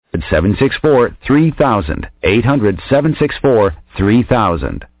800-764-3000.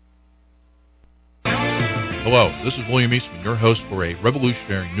 800-764-3000. Hello, this is William Eastman, your host for a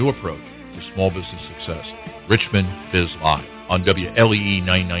revolutionary new approach to small business success, Richmond Biz Live on WLEE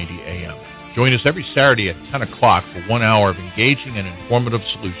 990 AM. Join us every Saturday at 10 o'clock for 1 hour of engaging and informative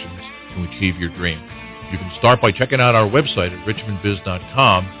solutions to achieve your dream. You can start by checking out our website at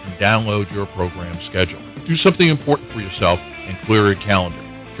richmondbiz.com and download your program schedule. Do something important for yourself and clear your calendar.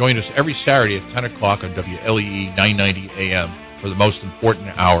 Join us every Saturday at 10 o'clock on WLEE 990 AM for the most important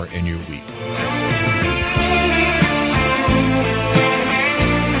hour in your week.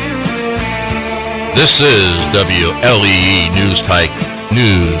 This is WLEE News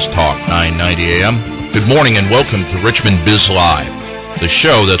Talk 990 AM. Good morning and welcome to Richmond Biz Live, the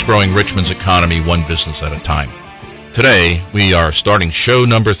show that's growing Richmond's economy one business at a time. Today, we are starting show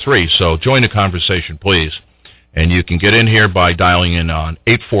number 3, so join the conversation, please. And you can get in here by dialing in on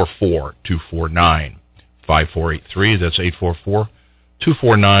 844-249-5483. That's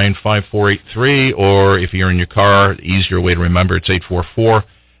 844-249-5483. Or if you're in your car, the easier way to remember, it's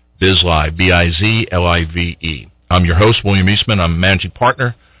 844-BIZLIVE, BIZLIVE. I'm your host, William Eastman. I'm a managing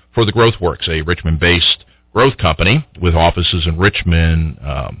partner for the GrowthWorks, a Richmond-based growth company with offices in Richmond,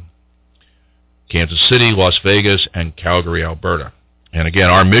 Kansas City, Las Vegas, and Calgary, Alberta. And again,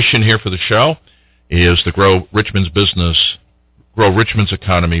 our mission here for the show is to grow Richmond's business, grow Richmond's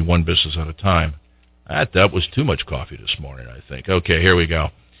economy one business at a time. That was too much coffee this morning, I think. Okay, here we go.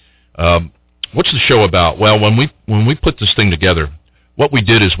 What's the show about? Well, when we put this thing together, what we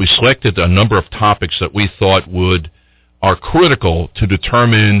did is we selected a number of topics that we thought are critical to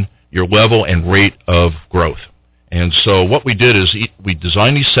determine your level and rate of growth. And so what we did is we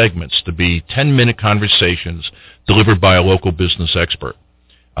designed these segments to be 10-minute conversations delivered by a local business expert.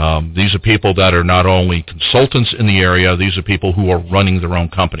 These are people that are not only consultants in the area, these are people who are running their own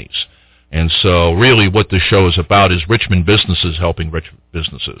companies. And so really what this show is about is Richmond businesses helping Richmond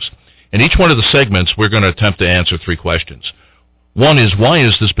businesses. In each one of the segments, we're going to attempt to answer 3 questions. One is, why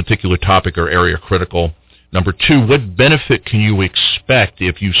is this particular topic or area critical? Number 2, what benefit can you expect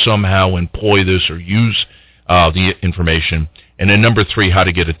if you somehow employ this or use the information? And then number 3, how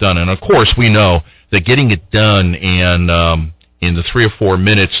to get it done. And of course, we know that getting it done in the 3 or 4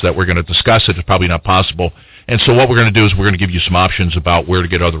 minutes that we're going to discuss it is probably not possible. And so what we're going to do is we're going to give you some options about where to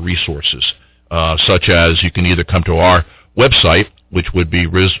get other resources, such as you can either come to our website, which would be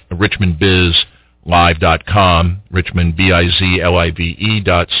richmondbizlive.com,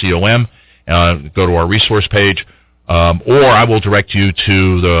 richmondbizlive.com, go to our resource page, or I will direct you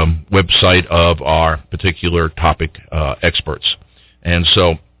to the website of our particular topic experts. And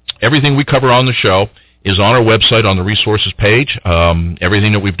so everything we cover on the show is on our website on the resources page.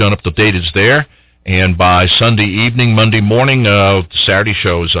 Everything that we've done up to date is there. And by Sunday evening, Monday morning, the Saturday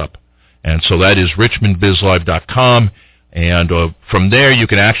show is up. And so that is richmondbizlive.com. And from there, you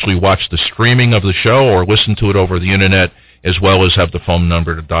can actually watch the streaming of the show or listen to it over the Internet, as well as have the phone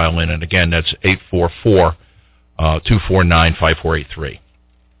number to dial in. And again, that's 844-249-5483.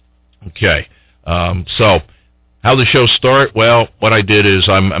 Okay. So how the show start? Well, what I did is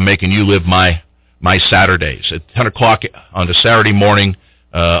I'm making you live my Saturdays. At 10 o'clock on a Saturday morning,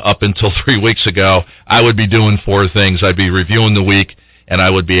 up until 3 weeks ago, I would be doing 4 things. I'd be reviewing the week, and I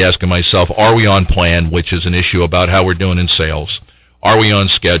would be asking myself, are we on plan, which is an issue about how we're doing in sales? Are we on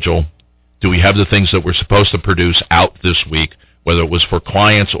schedule? Do we have the things that we're supposed to produce out this week, whether it was for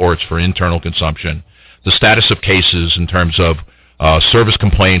clients or it's for internal consumption? The status of cases in terms of service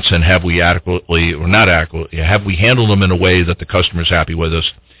complaints, and have we adequately or not adequately, have we handled them in a way that the customer's happy with us?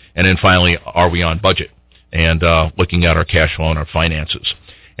 And then finally, are we on budget? And looking at our cash flow and our finances.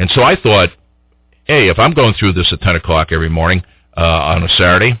 And so I thought, hey, if I'm going through this at 10 o'clock every morning on a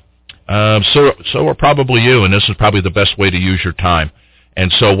Saturday, so are probably you, and this is probably the best way to use your time. And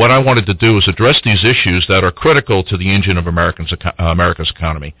so what I wanted to do is address these issues that are critical to the engine of America's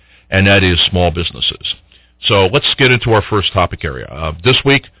economy, and that is small businesses. So let's get into our first topic area. This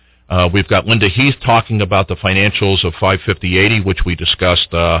week, we've got Linda Heath talking about the financials of 55080, which we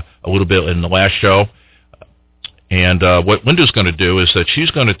discussed a little bit in the last show. And what Linda's going to do is that she's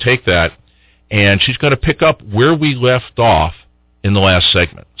going to take that and she's going to pick up where we left off in the last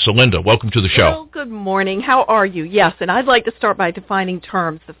segment. So, Linda, welcome to the show. Well, good morning. How are you? Yes, and I'd like to start by defining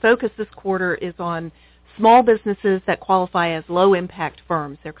terms. The focus this quarter is on small businesses that qualify as low-impact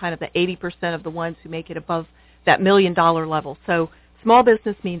firms. They're kind of the 80% of the ones who make it above that $1 million level. So small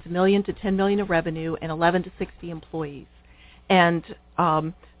business means $1 million to $10 million of revenue and 11 to 60 employees. And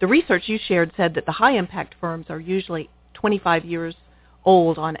the research you shared said that the high-impact firms are usually 25 years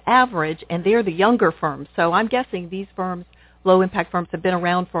old on average, and they're the younger firms. So I'm guessing these firms low-impact firms have been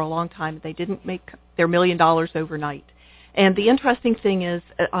around for a long time. They didn't make their $1 million overnight. And the interesting thing is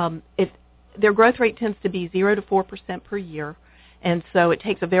their growth rate tends to be 0 to 4% per year, and so it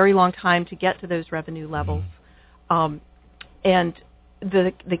takes a very long time to get to those revenue levels. And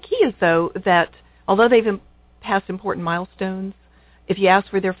the key is, though, that although they've passed important milestones, if you ask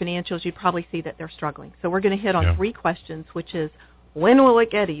for their financials, you'd probably see that they're struggling. So we're going to hit on 3 questions, which is, when will it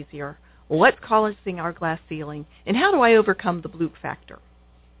get easier? What's causing our glass ceiling? And how do I overcome the bloop factor?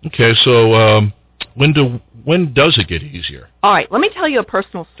 Okay, so when does it get easier? All right, let me tell you a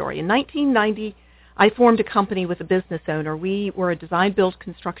personal story. In 1990, I formed a company with a business owner. We were a design-build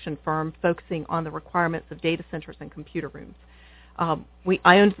construction firm focusing on the requirements of data centers and computer rooms. I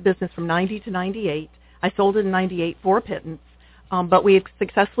owned the business from 90 to 98. I sold it in 98 for a pittance, but we have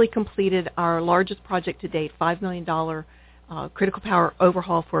successfully completed our largest project to date, $5 million critical power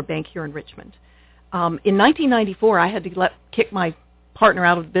overhaul for a bank here in Richmond. In 1994, I had to kick my partner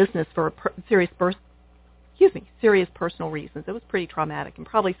out of the business for serious personal reasons. It was pretty traumatic, and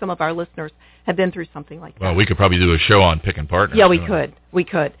probably some of our listeners have been through something like that. Well, we could probably do a show on picking partners. Yeah, we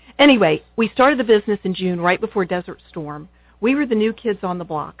could. Anyway, we started the business in June, right before Desert Storm. We were the new kids on the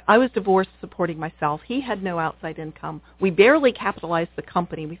block. I was divorced, supporting myself. He had no outside income. We barely capitalized the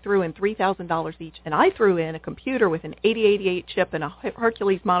company. We threw in $3,000 each, and I threw in a computer with an 8088 chip and a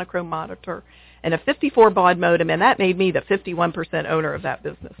Hercules monochrome monitor and a 54 baud modem, and that made me the 51% owner of that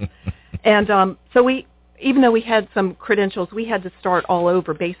business. And so even though we had some credentials, we had to start all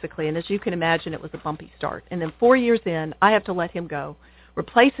over, basically, and as you can imagine, it was a bumpy start. And then 4 years in, I have to let him go,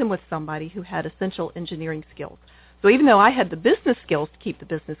 replace him with somebody who had essential engineering skills. So even though I had the business skills to keep the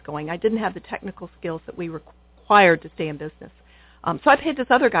business going, I didn't have the technical skills that we required to stay in business. So I paid this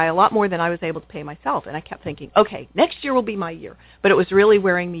other guy a lot more than I was able to pay myself, and I kept thinking, okay, next year will be my year. But it was really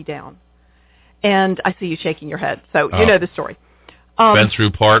wearing me down. And I see you shaking your head, so you know the story. Been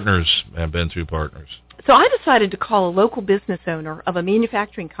through partners. So I decided to call a local business owner of a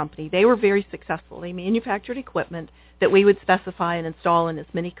manufacturing company. They were very successful. They manufactured equipment that we would specify and install in as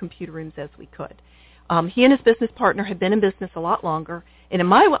many computer rooms as we could. He and his business partner had been in business a lot longer, and in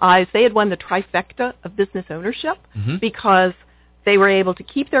my eyes, they had won the trifecta of business ownership because they were able to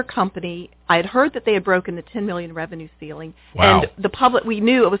keep their company. I had heard that they had broken the $10 million revenue ceiling, wow. And we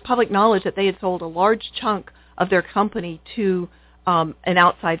knew, it was public knowledge that they had sold a large chunk of their company to an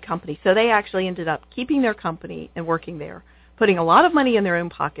outside company. So they actually ended up keeping their company and working there, putting a lot of money in their own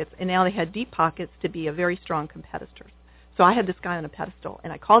pockets, and now they had deep pockets to be a very strong competitor. So I had this guy on a pedestal,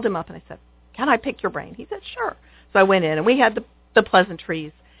 and I called him up and I said, can I pick your brain? He said, sure. So I went in, and we had the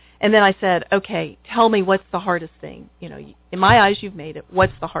pleasantries. And then I said, okay, tell me what's the hardest thing. You know, in my eyes, you've made it.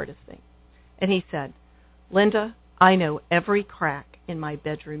 What's the hardest thing? And he said, Linda, I know every crack in my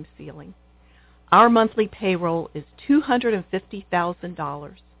bedroom ceiling. Our monthly payroll is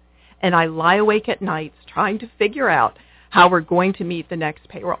 $250,000, and I lie awake at nights trying to figure out how we're going to meet the next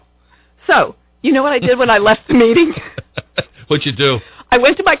payroll. So, you know what I did when I left the meeting? What'd you do? I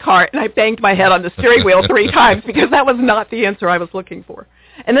went to my car and I banged my head on the steering wheel 3 times because that was not the answer I was looking for.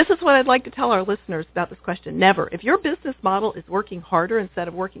 And this is what I'd like to tell our listeners about this question. Never. If your business model is working harder instead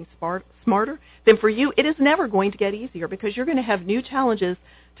of working smarter, then for you it is never going to get easier because you're going to have new challenges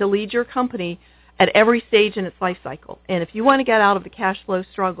to lead your company at every stage in its life cycle. And if you want to get out of the cash flow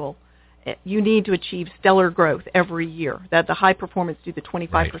struggle, you need to achieve stellar growth every year. That the high performance do the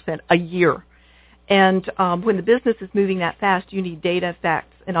 25% a year. And when the business is moving that fast, you need data,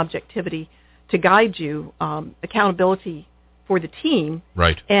 facts, and objectivity to guide you, accountability for the team.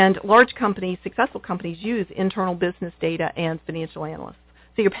 Right. And large companies, successful companies, use internal business data and financial analysts.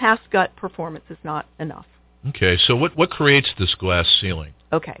 So your past gut performance is not enough. Okay, so what creates this glass ceiling?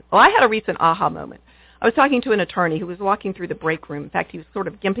 Okay. Well, I had a recent aha moment. I was talking to an attorney who was walking through the break room. In fact, he was sort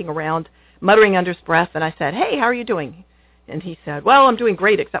of gimping around, muttering under his breath, and I said, hey, how are you doing? And he said, well, I'm doing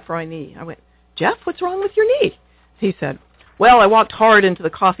great except for my knee. I went, Jeff, what's wrong with your knee? He said, well, I walked hard into the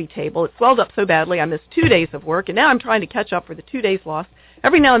coffee table. It swelled up so badly I missed 2 days of work, and now I'm trying to catch up for the 2 days lost.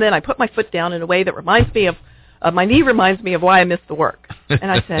 Every now and then I put my foot down in a way that reminds me of, my knee reminds me of why I missed the work.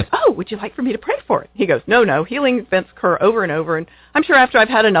 And I said, oh, would you like for me to pray for it? He goes, no, healing events occur over and over, and I'm sure after I've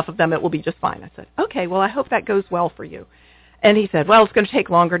had enough of them it will be just fine. I said, okay, well, I hope that goes well for you. And he said, well, it's going to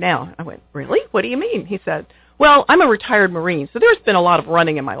take longer now. I went, really? What do you mean? He said, well, I'm a retired Marine, so there's been a lot of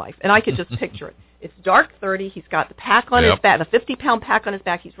running in my life, and I could just picture it. It's dark 30. He's got the pack on his back, the 50-pound pack on his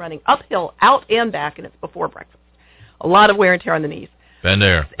back. He's running uphill, out and back, and it's before breakfast. A lot of wear and tear on the knees. Been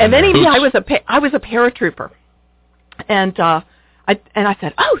there. And then I was a paratrooper, and I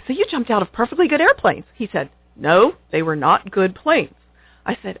said, oh, so you jumped out of perfectly good airplanes? He said, no, they were not good planes.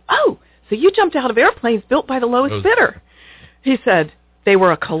 I said, oh, so you jumped out of airplanes built by the lowest bidder? He said, they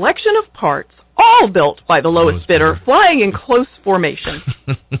were a collection of parts, all built by the lowest bidder, flying in close formation.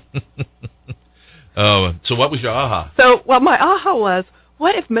 So what was your aha? So my aha was,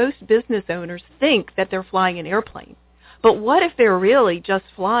 what if most business owners think that they're flying an airplane? But what if they're really just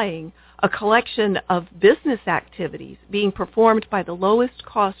flying a collection of business activities being performed by the lowest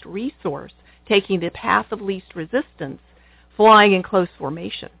cost resource, taking the path of least resistance, flying in close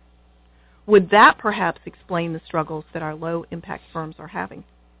formation? Would that perhaps explain the struggles that our low-impact firms are having?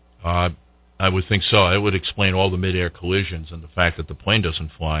 I would think so. It would explain all the mid-air collisions and the fact that the plane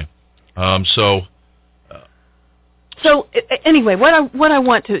doesn't fly. So anyway, what I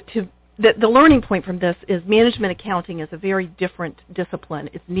want the learning point from this is management accounting is a very different discipline.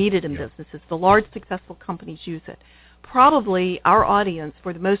 It's needed in businesses. The large successful companies use it. Probably our audience,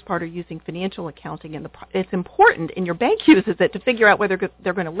 for the most part, are using financial accounting, and it's important, and your bank uses it to figure out whether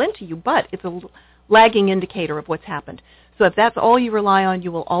they're going to lend to you, but it's a lagging indicator of what's happened. So if that's all you rely on,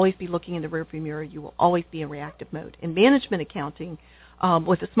 you will always be looking in the rearview mirror. You will always be in reactive mode. In management accounting,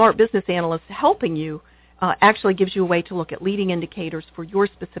 with a smart business analyst helping you, actually gives you a way to look at leading indicators for your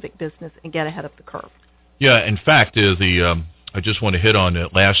specific business and get ahead of the curve. Yeah, in fact, I just want to hit on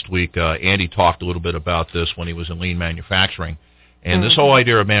it. Last week, Andy talked a little bit about this when he was in lean manufacturing. And this whole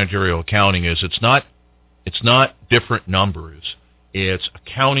idea of managerial accounting is it's not different numbers. It's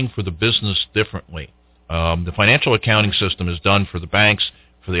accounting for the business differently. The financial accounting system is done for the banks,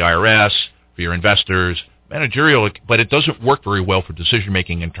 for the IRS, for your investors, managerial, but it doesn't work very well for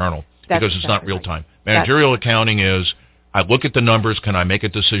decision-making internal because it's not real-time. Managerial accounting is, I look at the numbers, can I make a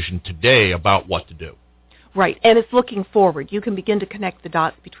decision today about what to do? Right, and it's looking forward. You can begin to connect the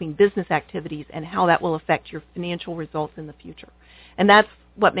dots between business activities and how that will affect your financial results in the future. And that's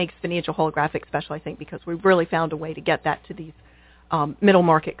what makes financial holographic special, I think, because we've really found a way to get that to these middle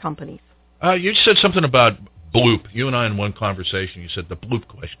market companies. You said something about bloop. You and I in one conversation, you said the bloop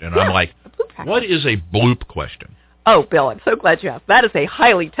question. And I'm like, what is a bloop question? Oh, Bill, I'm so glad you asked. That is a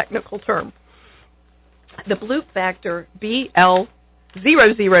highly technical term. The bloop factor,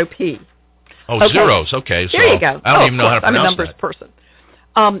 BL00P. Oh, okay. Zeros. Okay. So there you go. I don't even know how to pronounce I'm a numbers person.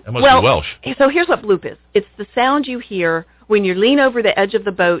 That must be Welsh. So here's what bloop is. It's the sound you hear when you lean over the edge of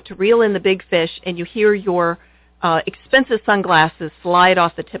the boat to reel in the big fish and you hear your expensive sunglasses slide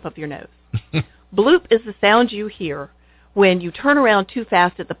off the tip of your nose. Bloop is the sound you hear when you turn around too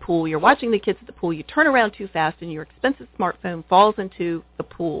fast at the pool. You're watching the kids at the pool. You turn around too fast and your expensive smartphone falls into the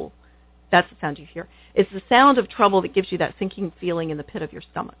pool. That's the sound you hear. It's the sound of trouble that gives you that sinking feeling in the pit of your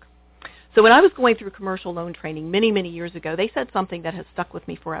stomach. So when I was going through commercial loan training many, many years ago, they said something that has stuck with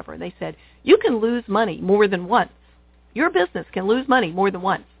me forever. They said, you can lose money more than once. Your business can lose money more than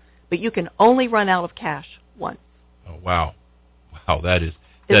once, but you can only run out of cash once. Oh, wow. Wow, that is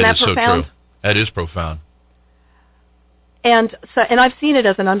profound? So true. That is profound. And I've seen it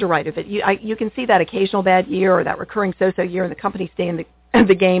as an underwriter, that you can see that occasional bad year or that recurring so-so year and the company stay in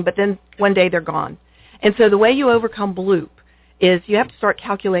the game, but then one day they're gone. And so the way you overcome bloop is you have to start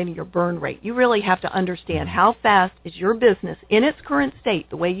calculating your burn rate. You really have to understand how fast is your business in its current state,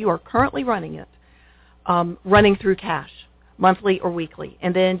 the way you are currently running it, running through cash, monthly or weekly.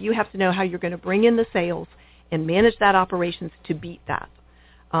 And then you have to know how you're going to bring in the sales and manage that operations to beat that.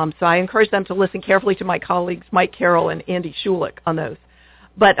 So I encourage them to listen carefully to my colleagues, Mike Carroll and Andy Schulich, on those.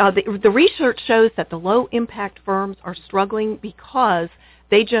 But the research shows that the low-impact firms are struggling because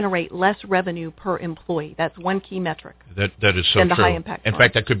they generate less revenue per employee. That's one key metric. That is so than true. The high-impact in firms.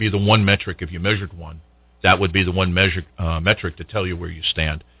 fact, that could be the one metric if you measured one. That would be the one metric to tell you where you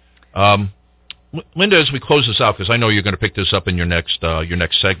stand. Linda, as we close this out, because I know you're going to pick this up in your next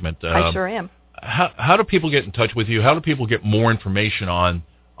segment. I sure am. How do people get in touch with you? How do people get more information on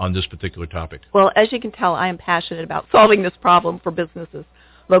this particular topic? Well, as you can tell, I am passionate about solving this problem for businesses,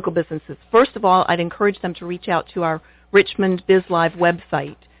 local businesses. First of all, I'd encourage them to reach out to our Richmond BIZLIVE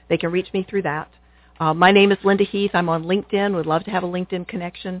website. They can reach me through that. My name is Linda Heath. I'm on LinkedIn. Would love to have a LinkedIn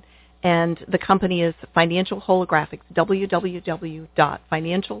connection. And the company is Financial Holographics,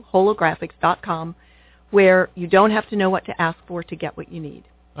 www.financialholographics.com, where you don't have to know what to ask for to get what you need.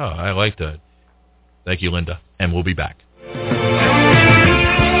 Oh, I like that. Thank you, Linda. And we'll be back.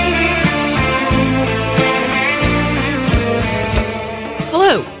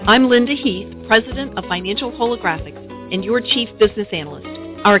 Hello, I'm Linda Heath, President of Financial Holographics and your Chief Business Analyst.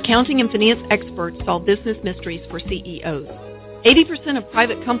 Our accounting and finance experts solve business mysteries for CEOs. 80% of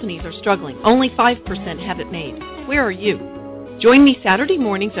private companies are struggling. Only 5% have it made. Where are you? Join me Saturday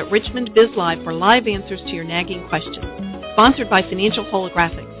mornings at Richmond BizLive for live answers to your nagging questions. Sponsored by Financial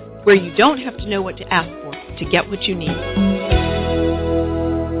Holographics, where you don't have to know what to ask for to get what you need.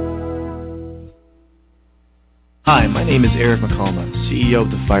 Hi, my name is Eric Macalma, CEO of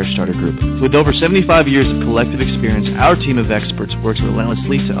the Firestarter Group. With over 75 years of collective experience, our team of experts works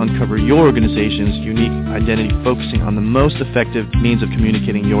relentlessly to uncover your organization's unique identity, focusing on the most effective means of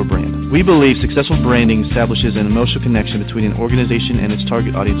communicating your brand. We believe successful branding establishes an emotional connection between an organization and its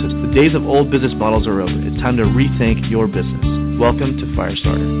target audiences. The days of old business models are over. It's time to rethink your business. Welcome to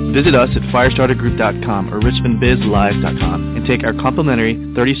Firestarter. Visit us at firestartergroup.com or richmondbizlive.com and take our complimentary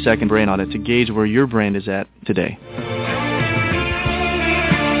 30-second brand audit to gauge where your brand is at today.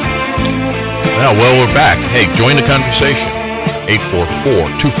 Well, we're back. Hey, join the conversation.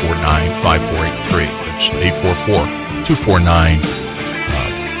 844-249-5483. That's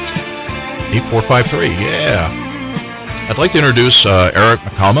 844-249-8453. Yeah. I'd like to introduce Eric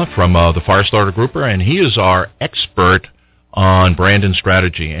Macalma from the Firestarter Grouper, and he is our expert on brand and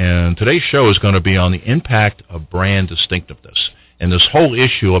strategy. And today's show is going to be on the impact of brand distinctiveness and this whole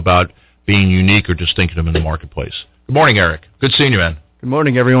issue about being unique or distinctive in the marketplace. Good morning, Eric. Good seeing you, man. Good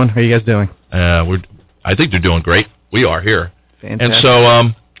morning, everyone. How are you guys doing? I think they're doing great. We are here. Fantastic. And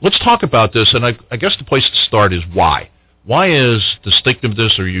so let's talk about this, and I guess the place to start is why. Why is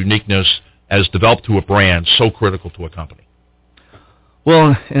distinctiveness or uniqueness as developed to a brand so critical to a company?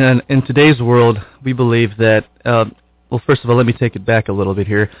 Well, in today's world, we believe that, well, first of all, let me take it back a little bit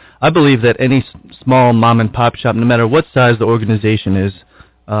here. I believe that any small mom-and-pop shop, no matter what size the organization is,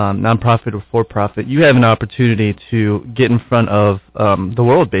 nonprofit or for-profit, you have an opportunity to get in front of the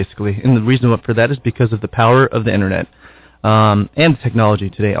world, basically. And the reason for that is because of the power of the Internet and technology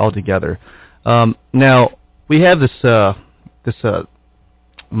today altogether. Now, we have this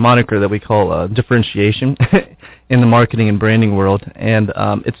moniker that we call differentiation in the marketing and branding world, and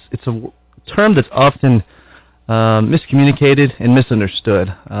it's a term that's often miscommunicated and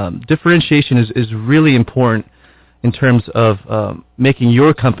misunderstood. Differentiation is really important in terms of making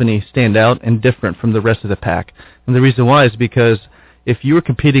your company stand out and different from the rest of the pack. And the reason why is because if you're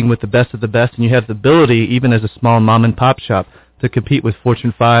competing with the best of the best and you have the ability, even as a small mom-and-pop shop, to compete with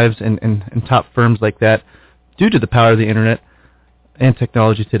Fortune 5s and top firms like that due to the power of the Internet and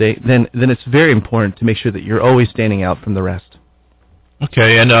technology today, then it's very important to make sure that you're always standing out from the rest.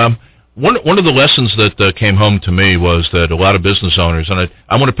 Okay, and one of the lessons that came home to me was that a lot of business owners, and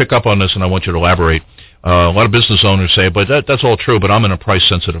I want to pick up on this and I want you to elaborate, a lot of business owners say, but that's all true, but I'm in a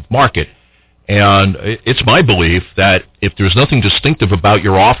price-sensitive market. And it's my belief that if there's nothing distinctive about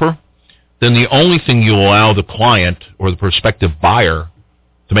your offer, then the only thing you allow the client or the prospective buyer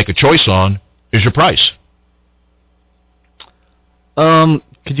to make a choice on is your price.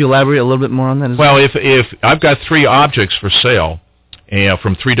 Could you elaborate a little bit more on that? Well, if I've got 3 objects for sale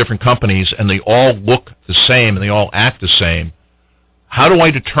from 3 different companies and they all look the same and they all act the same, how do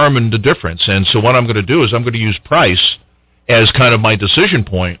I determine the difference? And so what I'm going to do is I'm going to use price as kind of my decision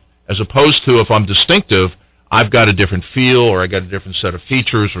point, as opposed to if I'm distinctive, I've got a different feel or I got a different set of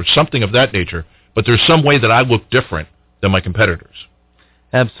features or something of that nature, but there's some way that I look different than my competitors.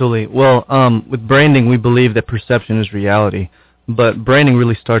 Absolutely. Well, with branding, we believe that perception is reality, but branding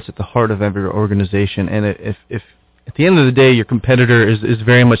really starts at the heart of every organization. And if at the end of the day your competitor is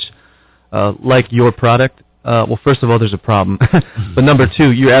very much like your product, well, first of all, there's a problem. But number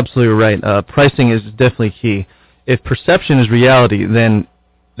 2, you're absolutely right. Pricing is definitely key. If perception is reality, then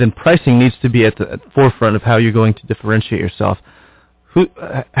pricing needs to be at the forefront of how you're going to differentiate yourself. Who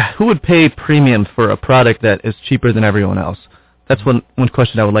would pay premium for a product that is cheaper than everyone else? That's one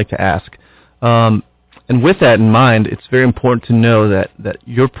question I would like to ask. And with that in mind, it's very important to know that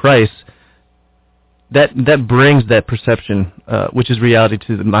your price, that brings that perception, which is reality,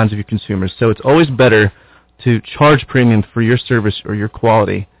 to the minds of your consumers. So it's always better to charge premium for your service or your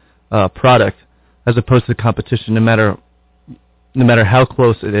quality product as opposed to the competition, no matter how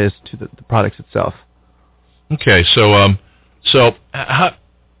close it is to the product itself. Okay, so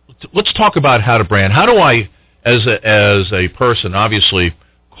let's talk about how to brand. How do I, as a person, obviously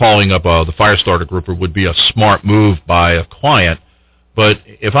calling up the Firestarter Grouper would be a smart move by a client, but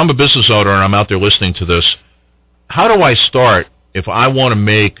if I'm a business owner and I'm out there listening to this, how do I start if I want to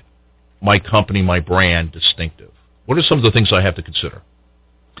make my company, my brand, distinctive? What are some of the things I have to consider?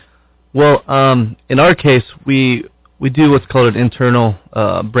 Well, in our case, we do what's called an internal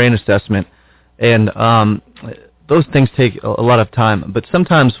brand assessment, and those things take a lot of time. But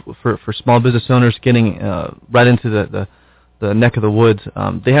sometimes for small business owners getting right into the neck of the woods,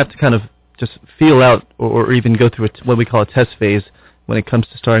 they have to kind of just feel out or even go through what we call a test phase when it comes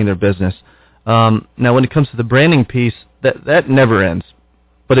to starting their business. Now, when it comes to the branding piece, that never ends.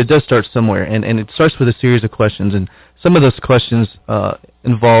 But it does start somewhere, and it starts with a series of questions. And some of those questions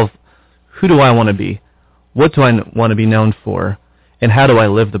involve, who do I want to be? What do I want to be known for? And how do I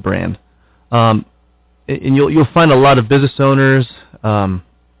live the brand? and you'll find a lot of business owners,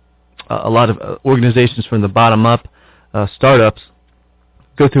 a lot of organizations from the bottom up, startups,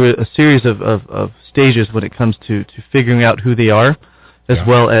 go through a series of stages when it comes to figuring out who they are, as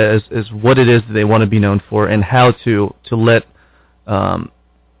well as what it is that they want to be known for, and how to let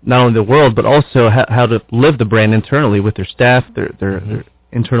not only the world, but also how to live the brand internally with their staff, their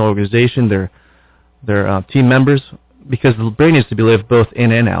internal organization, their team members, because the brand needs to be lived both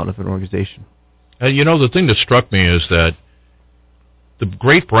in and out of an organization. The thing that struck me is that the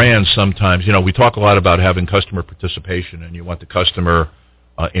great brands sometimes, we talk a lot about having customer participation, and you want the customer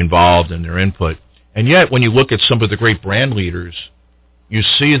involved in their input. And yet, when you look at some of the great brand leaders, you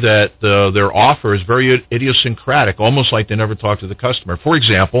see that their offer is very idiosyncratic, almost like they never talk to the customer. For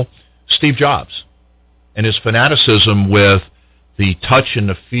example, Steve Jobs and his fanaticism with the touch and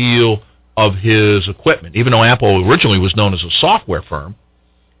the feel of his equipment. Even though Apple originally was known as a software firm,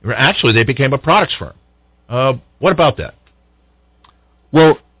 actually they became a products firm. What about that?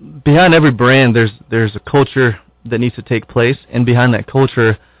 Well, behind every brand, there's a culture that needs to take place, and behind that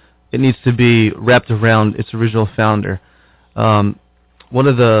culture, it needs to be wrapped around its original founder. One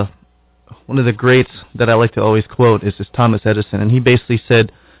of the greats that I like to always quote is Thomas Edison, and he basically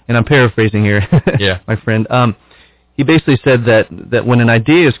said, and I'm paraphrasing here, my friend. He basically said that when an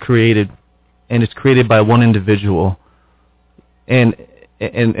idea is created, and it's created by one individual, and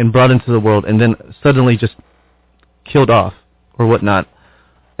brought into the world, and then suddenly just killed off or whatnot,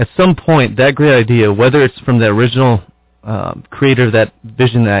 at some point that great idea, whether it's from the original creator of that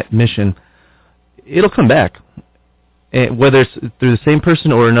vision, that mission, it'll come back. And whether it's through the same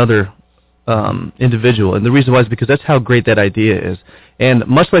person or another individual. And the reason why is because that's how great that idea is. And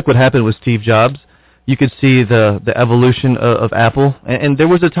much like what happened with Steve Jobs, you could see the evolution of Apple. And there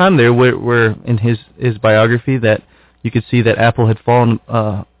was a time there where in his biography that you could see that Apple had fallen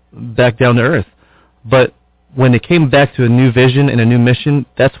back down to earth. But when it came back to a new vision and a new mission,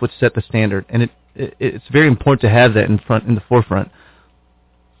 that's what set the standard. And it's very important to have that in the forefront.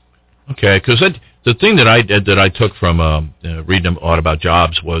 Okay, because the thing that I took from reading a lot about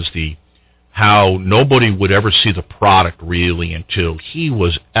Jobs was how nobody would ever see the product really until he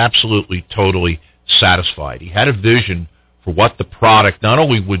was absolutely, totally satisfied. He had a vision for what the product not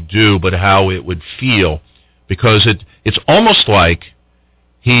only would do, but how it would feel, because it's almost like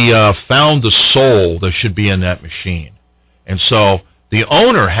he found the soul that should be in that machine. And so the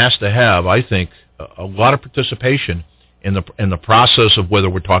owner has to have, I think, a lot of participation in the process of whether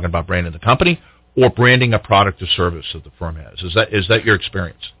we're talking about branding the company or branding a product or service that the firm has. Is that your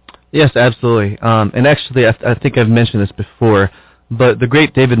experience? Yes, absolutely. And actually, I think I've mentioned this before, but the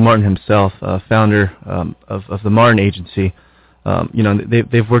great David Martin himself, founder of the Martin Agency,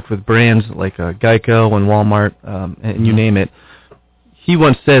 they've worked with brands like Geico and Walmart, and you name it. He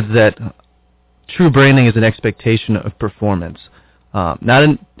once said that true branding is an expectation of performance, not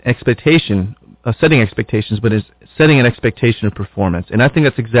an expectation of setting expectations, but is setting an expectation of performance. And I think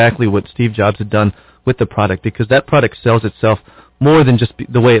that's exactly what Steve Jobs had done with the product, because that product sells itself more than just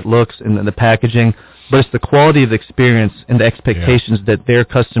the way it looks and the packaging, but it's the quality of the experience and the expectations that their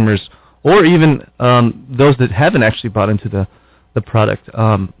customers, or even those that haven't actually bought into the product,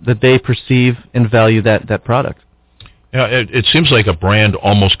 that they perceive and value that product. Yeah, it seems like a brand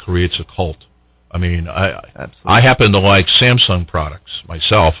almost creates a cult. I mean, I happen to like Samsung products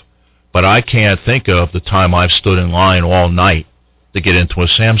myself, but I can't think of the time I've stood in line all night to get into a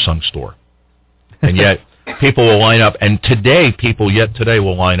Samsung store. And yet people will line up, and people today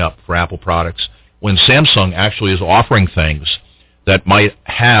will line up for Apple products when Samsung actually is offering things that might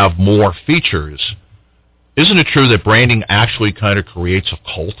have more features. Isn't it true that branding actually kind of creates a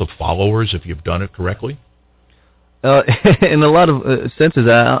cult of followers if you've done it correctly? In a lot of senses,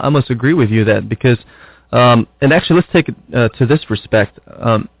 I must agree with you that because, and actually let's take it to this respect.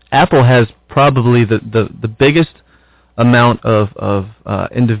 Apple has probably the biggest amount of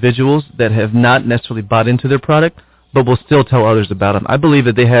individuals that have not necessarily bought into their product, but will still tell others about them. I believe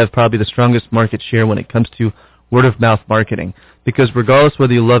that they have probably the strongest market share when it comes to word-of-mouth marketing, because regardless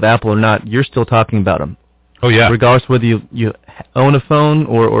whether you love Apple or not, you're still talking about them. Oh, yeah. Regardless whether you own a phone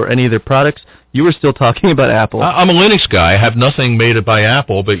or any of their products, you were still talking about Apple. I'm a Linux guy. I have nothing made by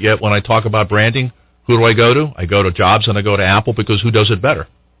Apple, but yet when I talk about branding, who do I go to? I go to Jobs and I go to Apple, because who does it better?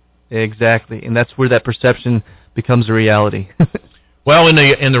 Exactly, and that's where that perception becomes a reality. Well, in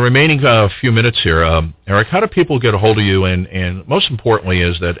the remaining few minutes here, Eric, how do people get a hold of you? And most importantly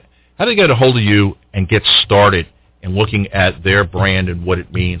is that how do they get a hold of you and get started in looking at their brand and what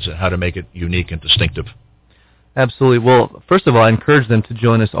it means and how to make it unique and distinctive? Absolutely. Well, first of all, I encourage them to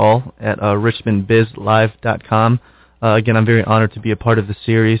join us all at richmondbizlive.com. Again, I'm very honored to be a part of the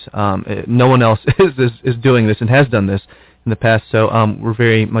series. No one else is doing this and has done this in the past, so we're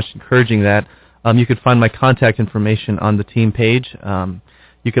very much encouraging that. You could find my contact information on the team page.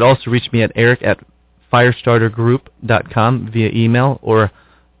 You could also reach me at eric@firestartergroup.com via email, or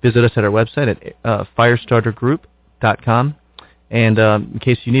visit us at our website at firestartergroup.com. And in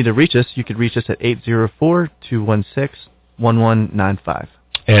case you need to reach us, you could reach us at 804-216-1195.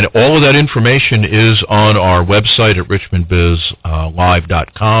 And all of that information is on our website at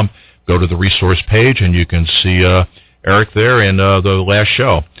richmondbizlive.com. Go to the resource page, and you can see Eric there in the last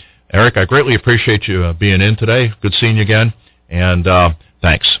show. Eric, I greatly appreciate you being in today. Good seeing you again, and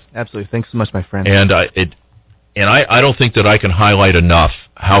thanks. Absolutely. Thanks so much, my friend. And I don't think that I can highlight enough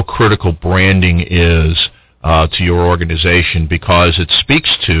how critical branding is to your organization, because it speaks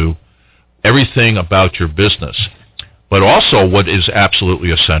to everything about your business. But also what is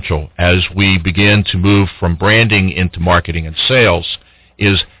absolutely essential as we begin to move from branding into marketing and sales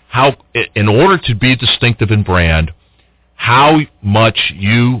is how, in order to be distinctive in brand, how much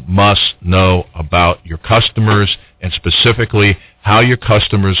you must know about your customers, and specifically how your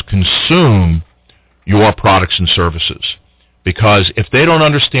customers consume your products and services. Because if they don't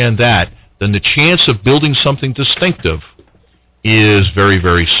understand that, then the chance of building something distinctive is very,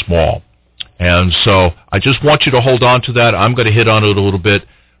 very small. And so I just want you to hold on to that. I'm going to hit on it a little bit,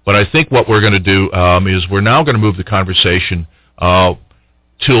 but I think what we're going to do is we're now going to move the conversation to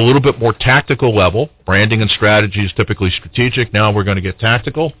a little bit more tactical level. Branding and strategy is typically strategic. Now we're going to get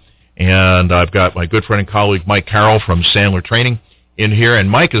tactical, and I've got my good friend and colleague Mike Carroll from Sandler Training in here,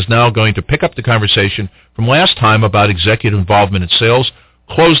 and Mike is now going to pick up the conversation from last time about executive involvement in sales,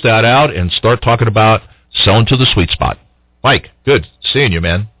 close that out, and start talking about selling to the sweet spot. Mike, good seeing you,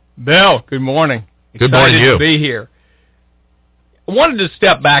 man. Bill, good morning. Good morning to you. Excited to be here. I wanted to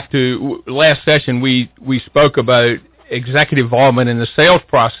step back to last session. We spoke about executive involvement in the sales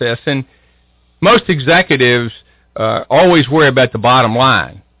process, and most executives always worry about the bottom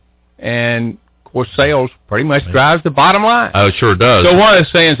line. And, of course, sales pretty much drives the bottom line. Oh, it sure does. So one of the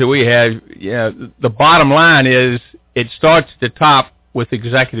sayings that we have, the bottom line is it starts at the top with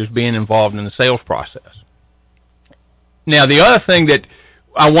executives being involved in the sales process. Now, the other thing that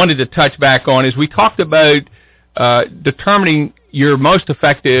I wanted to touch back on is we talked about determining your most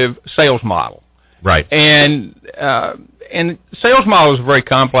effective sales model. Right. And sales model is a very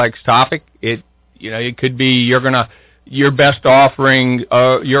complex topic. It could be your best offering,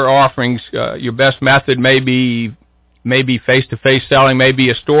 your best method may be face-to-face selling, maybe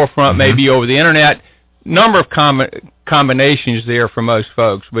a storefront, maybe over the internet. Number of combinations there for most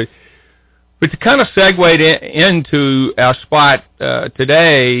folks, but to kind of segue into our spot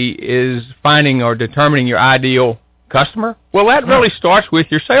today is finding or determining your ideal customer. Well, that really starts with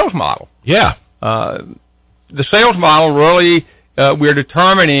your sales model. Yeah. The sales model really, we're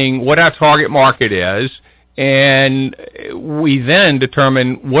determining what our target market is, and we then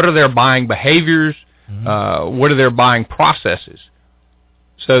determine what are their buying behaviors, what are their buying processes.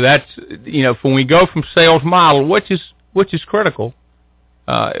 So that's, when we go from sales model, which is critical,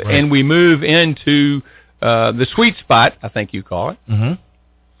 right. And we move into the sweet spot, I think you call it.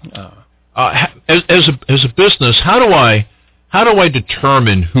 As a business, how do I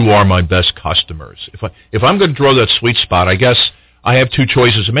determine who are my best customers? If I'm going to draw that sweet spot, I guess I have two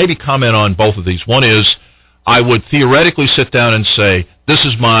choices, and maybe comment on both of these. One is I would theoretically sit down and say, this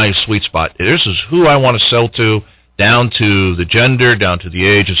is my sweet spot. This is who I want to sell to, down to the gender, down to the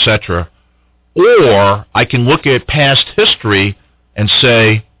age, etc. Or I can look at past history and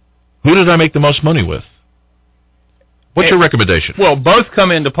say, who did I make the most money with? What's your recommendation? Well, both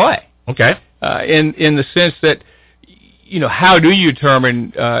come into play. Okay. In the sense that, how do you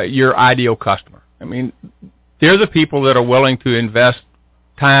determine your ideal customer? I mean, they're the people that are willing to invest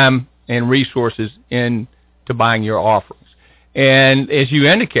time and resources into buying your offerings. And as you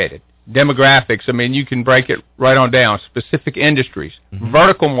indicated, demographics, I mean, you can break it right on down, specific industries,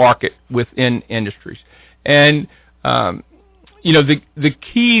 vertical market within industries. And, the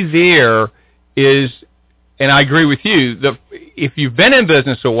key there is, and I agree with you, if you've been in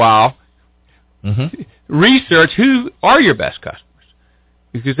business a while, research who are your best customers.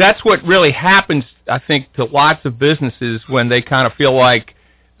 Because that's what really happens, I think, to lots of businesses when they kind of feel like,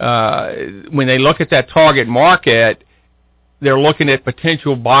 when they look at that target market, they're looking at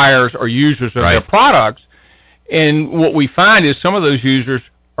potential buyers or users of their products. And what we find is some of those users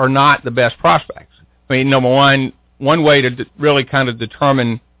are not the best prospects. I mean, number one way to really kind of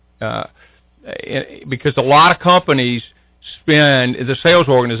determine, because a lot of companies the sales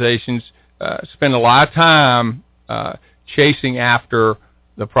organizations spend a lot of time chasing after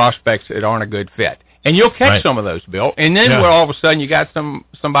the prospects that aren't a good fit. And you'll catch some of those, Bill. And then where all of a sudden you got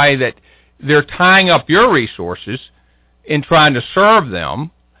somebody that they're tying up your resources in trying to serve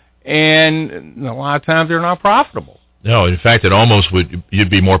them, and a lot of times they're not profitable. No, in fact, you'd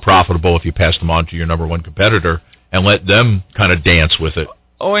be more profitable if you passed them on to your number one competitor and let them kind of dance with it.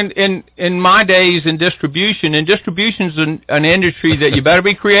 Oh, and in my days in distribution's an industry that you better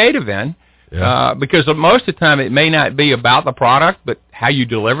be creative in, because most of the time it may not be about the product, but how you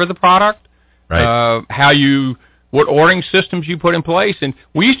deliver the product, what ordering systems you put in place. And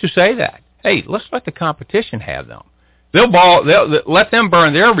we used to say that, hey, let's let the competition have them. They'll let them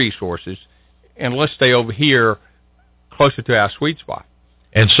burn their resources, and let's stay over here closer to our sweet spot.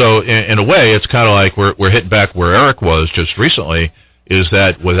 And so, in a way, it's kind of like we're hitting back where Eric was just recently, is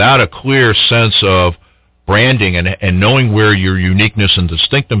that without a clear sense of branding and knowing where your uniqueness and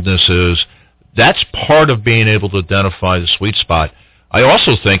distinctiveness is, that's part of being able to identify the sweet spot. I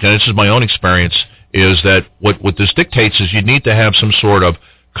also think, and this is my own experience, is that what this dictates is you need to have some sort of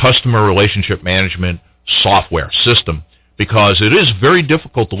customer relationship management software system, because it is very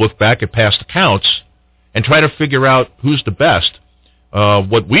difficult to look back at past accounts and try to figure out who's the best.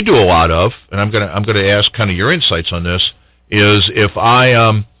 What we do a lot of, and I'm gonna ask kind of your insights on this, is if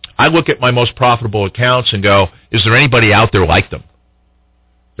I look at my most profitable accounts and go, is there anybody out there like them?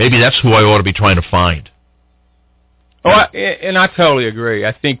 Maybe that's who I ought to be trying to find. Oh, I totally agree.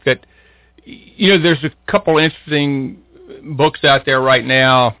 I think that, there's a couple interesting books out there right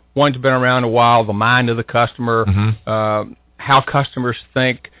now. One's been around a while, The Mind of the Customer, how customers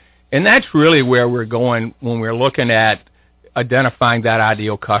think. And that's really where we're going when we're looking at identifying that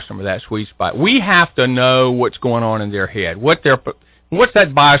ideal customer, that sweet spot. We have to know what's going on in their head, what's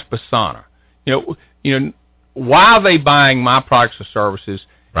that buyer's persona. Why are they buying my products or services?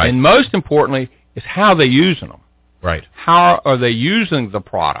 Right. And most importantly, is how they're using them. Right. How are they using the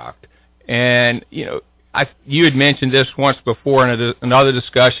product? And, you had mentioned this once before in another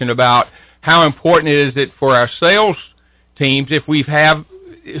discussion about how important is it for our sales teams, if we have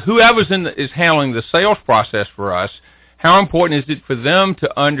whoever's is handling the sales process for us, how important is it for them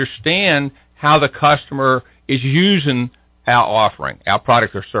to understand how the customer is using our offering, our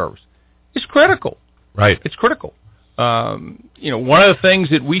product or service? It's critical. Right. It's critical. One of the things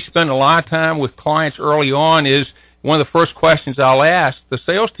that we spend a lot of time with clients early on is one of the first questions I'll ask the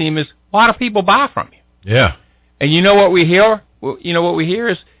sales team is, why do people buy from you? Yeah. And you know what we hear? What we hear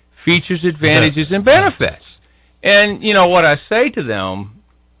is features, advantages, and benefits. And what I say to them,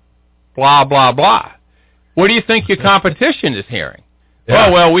 blah, blah, blah. What do you think your competition is hearing? Yeah.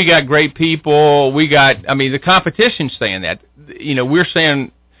 Oh, well, we got great people. The competition's saying that. We're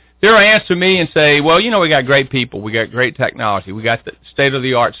saying, they'll answer me and say, well, we got great people. We got great technology. We got the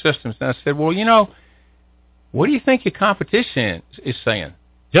state-of-the-art systems. And I said, well, what do you think your competition is saying?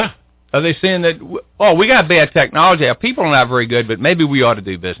 Yeah. Are they saying that, we got bad technology, our people are not very good, but maybe we ought to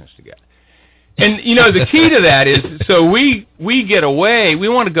do business together? And, the key to that is, so we get away, we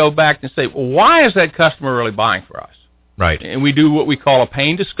want to go back and say, well, why is that customer really buying for us? Right. And we do what we call a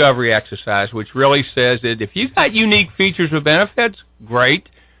pain discovery exercise, which really says that if you've got unique features or benefits, great,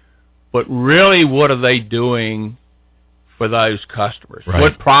 but really what are they doing for those customers? Right.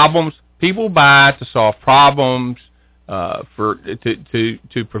 What problems? People buy to solve problems,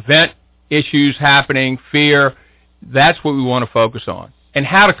 to prevent issues happening, fear. That's what we want to focus on, and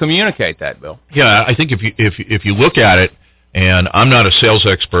how to communicate that, Bill. Yeah, I think if you look at it, and I'm not a sales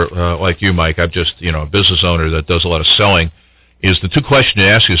expert like you, Mike. I'm just a business owner that does a lot of selling. Is the two questions to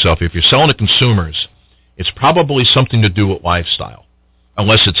ask yourself: if you're selling to consumers, it's probably something to do with lifestyle,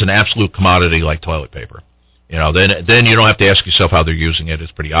 unless it's an absolute commodity like toilet paper. Then you don't have to ask yourself how they're using it.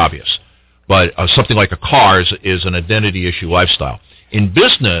 It's pretty obvious. But something like a car is an identity issue lifestyle. In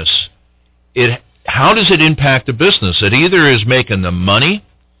business, how does it impact the business? It either is making them money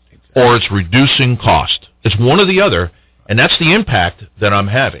or it's reducing cost. It's one or the other, and that's the impact that I'm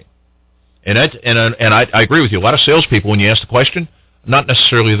having. And I agree with you. A lot of salespeople, when you ask the question, not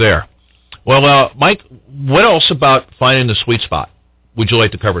necessarily there. Well, Mike, what else about finding the sweet spot would you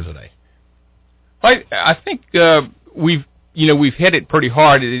like to cover today? I think we've hit it pretty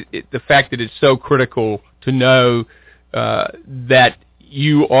hard. The fact that it's so critical to know that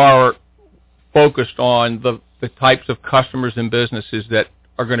you are focused on the types of customers and businesses that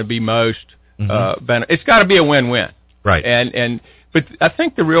are going to be most it's got to be a win-win. Right. But I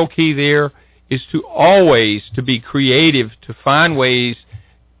think the real key there is to always to be creative, to find ways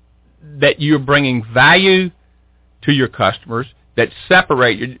that you're bringing value to your customers that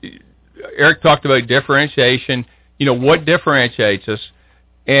separate. Eric talked about differentiation. What differentiates us,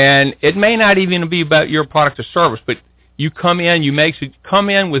 and it may not even be about your product or service, but you come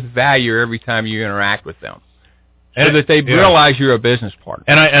in with value every time you interact with them, so that they realize you're a business partner.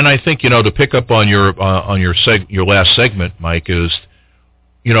 And I think, to pick up on your last segment, Mike, is,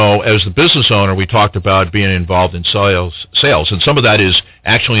 as the business owner, we talked about being involved in sales, and some of that is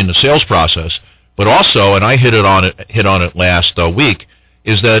actually in the sales process, but also, and I hit on it last week,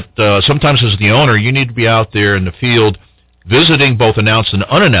 is that sometimes as the owner, you need to be out there in the field visiting both announced and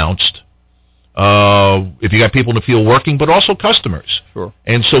unannounced, if you got people in the field working, but also customers. Sure.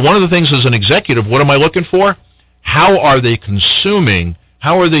 And so one of the things as an executive, what am I looking for? How are they consuming?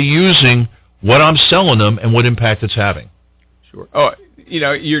 How are they using what I'm selling them, and what impact it's having? Sure. Oh,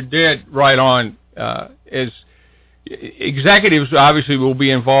 you're dead right on. As executives, obviously, will be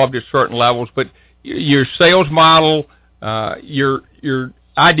involved at certain levels, but your sales model, your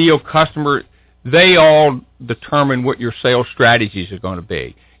ideal customer, they all determine what your sales strategies are going to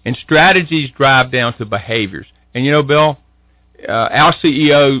be. And strategies drive down to behaviors. And Bill, our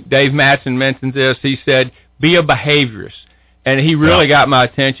CEO, Dave Mattson, mentioned this. He said, be a behaviorist. And he really got my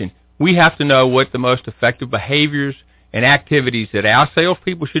attention. We have to know what the most effective behaviors and activities that our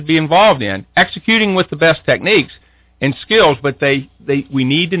salespeople should be involved in, executing with the best techniques and skills, but we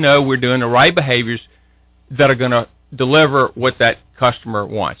need to know we're doing the right behaviors that are going to deliver what that customer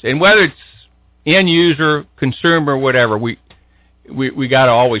wants. And whether it's end user, consumer, whatever, we got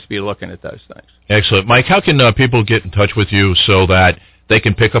to always be looking at those things. Excellent. Mike, how can people get in touch with you so that they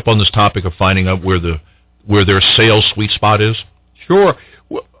can pick up on this topic of finding out where their sales sweet spot is? Sure.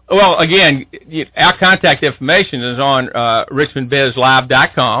 Well, again, our contact information is on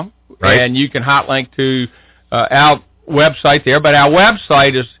richmondbizlive.com, right, and you can hot link to our website there. But our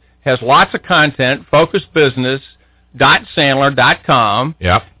website has lots of content, focusbusiness.sandler.com,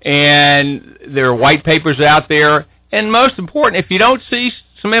 and there are white papers out there. And most important, if you don't see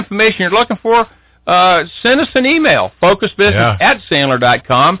some information you're looking for, send us an email,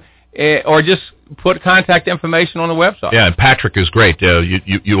 focusbusiness@sandler.com, or just put contact information on the website. Yeah, and Patrick is great.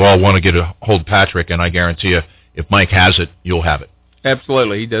 You all want to get a hold of Patrick, and I guarantee you, if Mike has it, you'll have it.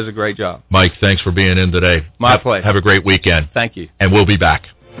 Absolutely. He does a great job. Mike, thanks for being in today. My pleasure. Have a great weekend. Thank you. And we'll be back.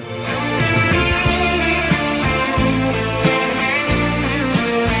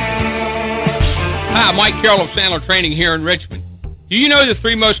 Hi, Mike Carroll of Sandler Training here in Richmond. Do you know the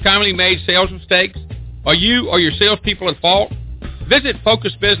 3 most commonly made sales mistakes? Are you or your salespeople at fault? Visit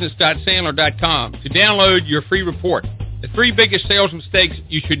focusbusiness.sandler.com to download your free report, the 3 biggest sales mistakes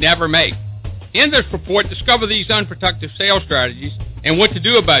you should never make. In this report, discover these unproductive sales strategies and what to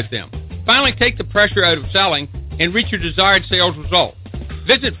do about them. Finally, take the pressure out of selling and reach your desired sales result.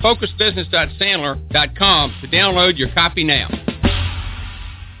 Visit focusbusiness.sandler.com to download your copy now.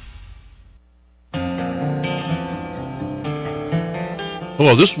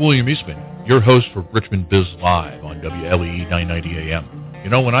 Hello, this is William Eastman, your host for Richmond Biz Live on WLEE 990 AM.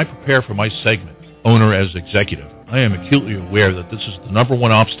 When I prepare for my segment, Owner as Executive, I am acutely aware that this is the number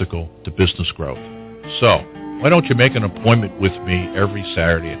one obstacle to business growth. So, why don't you make an appointment with me every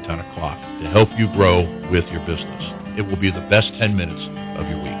Saturday at 10 o'clock to help you grow with your business? It will be the best 10 minutes of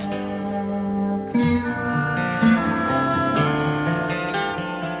your week.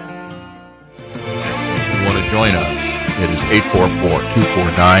 If you want to join us, it is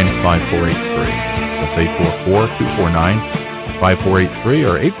 844-249-5483. That's 844-249-5483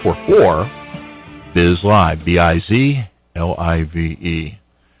 or 844-BIZLIVE, BIZLIVE.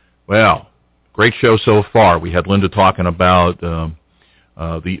 Well, great show so far. We had Linda talking about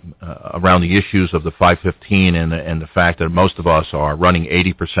around the issues of the 515 and the fact that most of us are running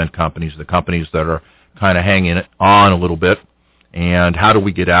 80% companies, the companies that are kind of hanging on a little bit, and how do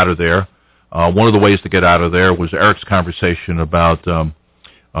we get out of there? One of the ways to get out of there was Eric's conversation about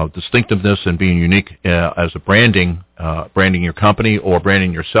distinctiveness and being unique as a branding your company or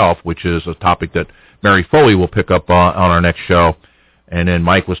branding yourself, which is a topic that Mary Foley will pick up on our next show. And then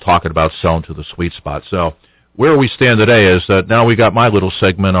Mike was talking about selling to the sweet spot. So where we stand today is that now we got my little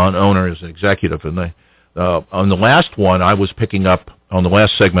segment on owner as an executive. And on the last one, I was picking up, on the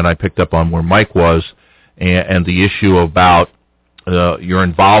last segment I picked up on where Mike was and the issue about your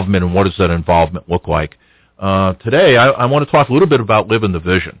involvement and what does that involvement look like. Today, I want to talk a little bit about living the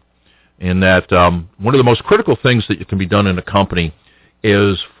vision, in that one of the most critical things that can be done in a company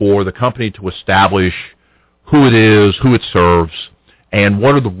is for the company to establish who it is, who it serves, and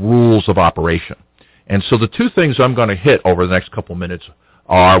what are the rules of operation. And so the 2 things I'm going to hit over the next couple of minutes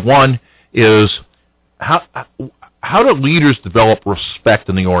are, one is how do leaders develop respect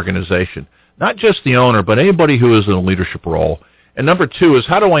in the organization? Not just the owner, but anybody who is in a leadership role. And number 2 is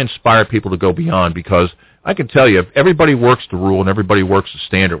how do I inspire people to go beyond? Because I can tell you, if everybody works the rule and everybody works the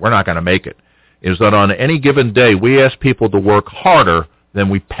standard, we're not going to make it. is that on any given day, we ask people to work harder than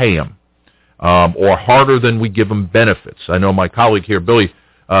we pay them, or harder than we give them benefits. I know my colleague here, Billy,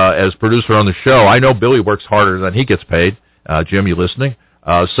 as producer on the show, I know Billy works harder than he gets paid. Jim, you listening?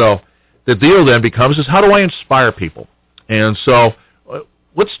 So the deal then becomes is how do I inspire people? And so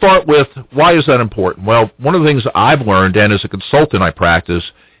let's start with why is that important? Well, one of the things I've learned, and as a consultant I practice,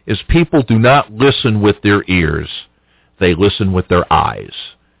 is people do not listen with their ears. They listen with their eyes.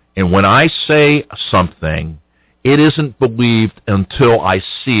 And when I say something, it isn't believed until I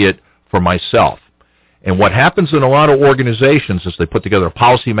see it for myself. And what happens in a lot of organizations is they put together a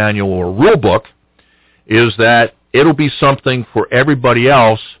policy manual or a rule book is that it'll be something for everybody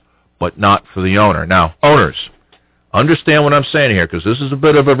else, but not for the owner. Now, owners, understand what I'm saying here, because this is a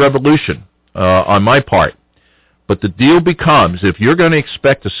bit of a revolution on my part. But the deal becomes, if you're going to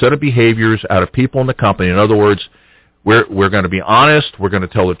expect a set of behaviors out of people in the company, in other words, we're going to be honest, we're going to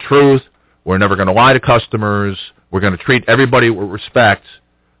tell the truth, we're never going to lie to customers, we're going to treat everybody with respect,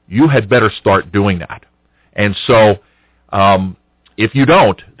 you had better start doing that. And so if you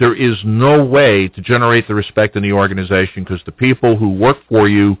don't, there is no way to generate the respect in the organization, because the people who work for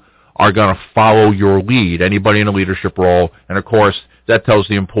you are going to follow your lead, anybody in a leadership role. And, of course, that tells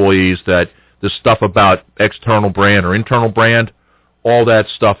the employees that the stuff about external brand or internal brand, all that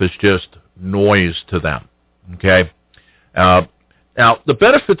stuff is just noise to them, okay? Now, the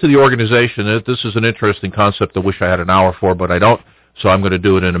benefit to the organization, this is an interesting concept I wish I had an hour for, but I don't, so I'm going to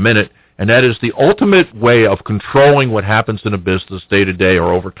do it in a minute, and that is the ultimate way of controlling what happens in a business day to day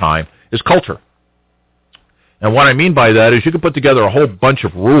or over time is culture. And what I mean by that is you can put together a whole bunch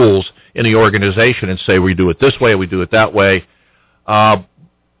of rules in the organization and say we do it this way, we do it that way,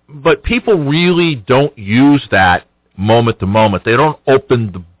 but people really don't use that moment to moment. They don't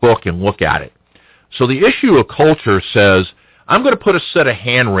open the book and look at it. So the issue of culture says, I'm going to put a set of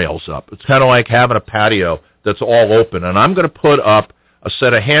handrails up. It's kind of like having a patio that's all open, and I'm going to put up a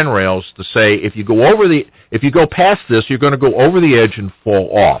set of handrails to say if you go past this, you're going to go over the edge and fall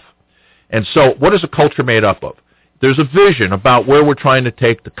off. And so what is a culture made up of? There's a vision about where we're trying to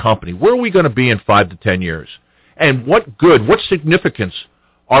take the company. Where are we going to be in 5 to 10 years? And what significance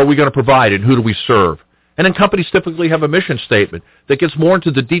are we going to provide, and who do we serve? And then companies typically have a mission statement that gets more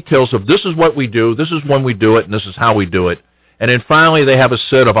into the details of this is what we do, this is when we do it, and this is how we do it. And then finally they have a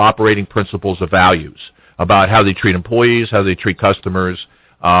set of operating principles of values about how they treat employees, how they treat customers,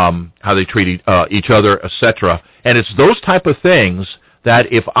 how they treat each other, etc. And it's those type of things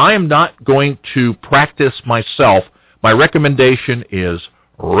that if I am not going to practice myself, my recommendation is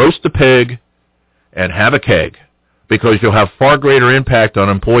roast a pig and have a keg, because you'll have far greater impact on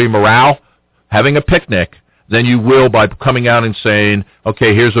employee morale having a picnic than you will by coming out and saying,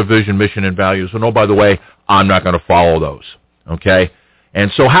 okay, here's our vision, mission, and values, and oh, by the way, I'm not going to follow those, okay? And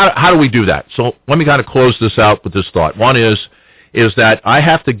so how do we do that? So let me kind of close this out with this thought. One is that I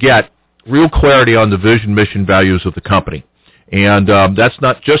have to get real clarity on the vision, mission, values of the company. And that's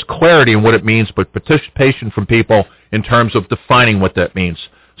not just clarity in what it means, but participation from people in terms of defining what that means.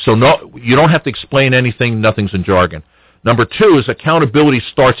 So no, you don't have to explain anything. Nothing's in jargon. Number 2 is accountability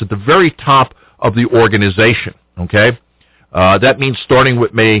starts at the very top of the organization, okay? That means starting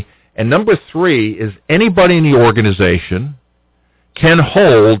with me. And number 3 is anybody in the organization can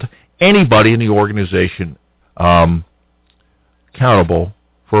hold anybody in the organization accountable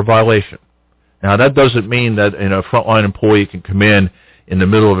for a violation. Now, that doesn't mean that a frontline employee can come in the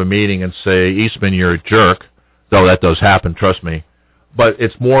middle of a meeting and say, Eastman, you're a jerk, though that does happen, trust me. But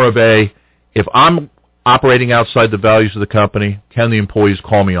it's more of if I'm operating outside the values of the company, can the employees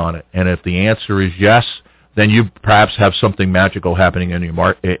call me on it? And if the answer is yes, then you perhaps have something magical happening in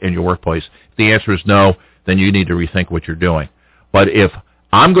your workplace. If the answer is no, then you need to rethink what you're doing. But if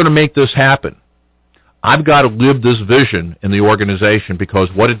I'm going to make this happen, I've got to live this vision in the organization, because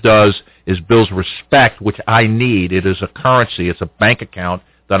what it does is builds respect, which I need. It is a currency. It's a bank account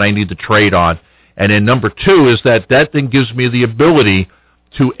that I need to trade on. And then number 2 is that then gives me the ability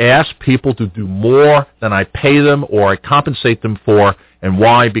to ask people to do more than I pay them or I compensate them for. And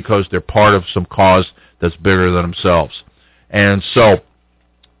why? Because they're part of some cause that's bigger than themselves. And so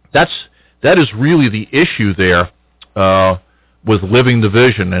that is really the issue there with living the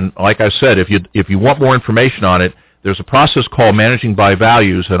vision. And like I said, if you want more information on it, there's a process called Managing by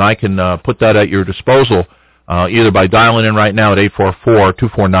Values, and I can put that at your disposal either by dialing in right now at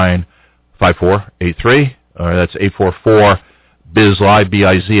 844-249-5483, or that's 844-BIZLIVE,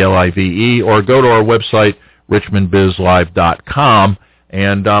 B-I-Z-L-I-V-E, or go to our website, richmondbizlive.com,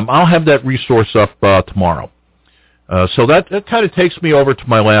 and I'll have that resource up tomorrow. So that kind of takes me over to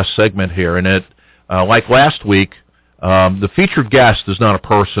my last segment here, and like last week, the featured guest is not a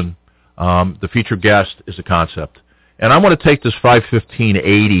person. The featured guest is a concept. And I want to take this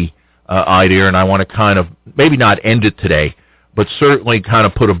 5-15-80 idea, and I want to kind of maybe not end it today, but certainly kind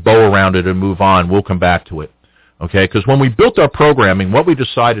of put a bow around it and move on. We'll come back to it. Okay, because when we built our programming, what we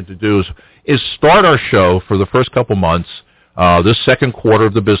decided to do is start our show for the first couple months, this second quarter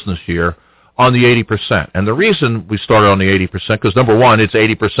of the business year, on the 80%. And the reason we started on the 80%, because number one, it's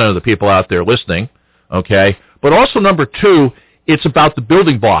 80% of the people out there listening, okay? But also number two, it's about the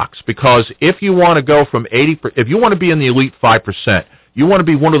building blocks, because if you want to go from 80%, if you want to be in the elite 5%, you want to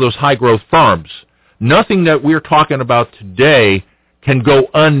be one of those high-growth firms, nothing that we're talking about today can go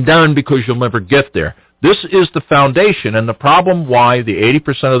undone because you'll never get there. This is the foundation, and the problem why the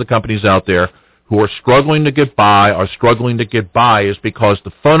 80% of the companies out there who are struggling to get by is because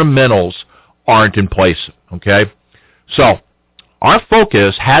the fundamentals aren't in place, okay? So our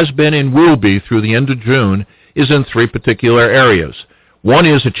focus has been and will be through the end of June is in three particular areas. One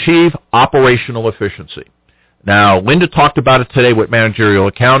is achieve operational efficiency. Now, Linda talked about it today with managerial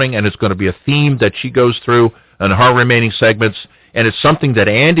accounting, and it's going to be a theme that she goes through in her remaining segments, and it's something that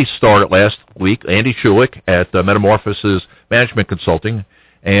Andy started last week, Andy Schulich at Metamorphosis Management Consulting,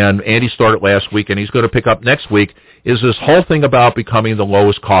 and Andy started last week, and he's going to pick up next week, is this whole thing about becoming the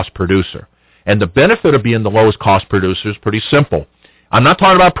lowest cost producer. And the benefit of being the lowest cost producer is pretty simple. I'm not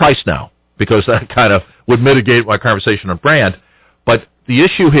talking about price now, because that kind of would mitigate my conversation on brand, but the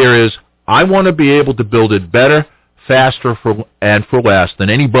issue here is I want to be able to build it better, faster, and for less than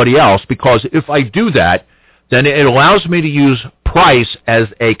anybody else, because if I do that, then it allows me to use price as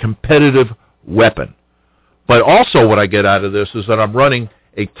a competitive weapon. But also what I get out of this is that I'm running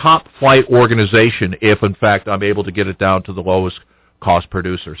a top-flight organization if, in fact, I'm able to get it down to the lowest cost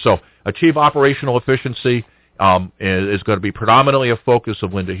producer. So achieve operational efficiency is going to be predominantly a focus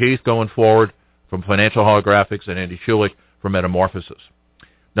of Linda Heath going forward from Financial Holographics and Andy Schulich from Metamorphosis.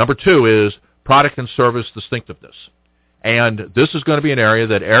 Number two is product and service distinctiveness. And this is going to be an area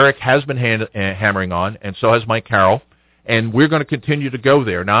that Eric has been hammering on, and so has Mike Carroll, and we're going to continue to go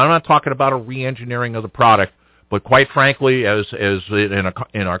there. Now, I'm not talking about a re-engineering of the product, but quite frankly, as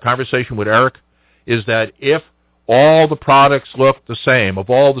in our conversation with Eric, is that if all the products look the same, if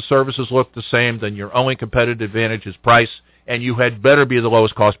all the services look the same, then your only competitive advantage is price, and you had better be the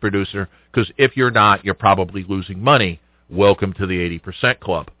lowest cost producer, because if you're not, you're probably losing money. Welcome to the 80%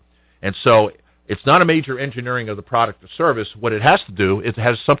 club. And so it's not a major engineering of the product or service. What it has to do, it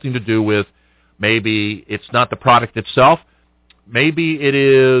has something to do with maybe it's not the product itself. Maybe it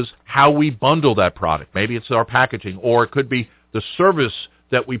is how we bundle that product. Maybe it's our packaging, or it could be the service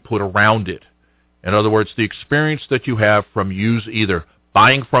that we put around it. In other words, the experience that you have from either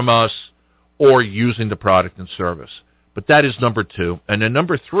buying from us or using the product and service. But that is number two. And then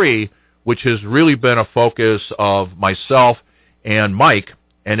number three, which has really been a focus of myself and Mike,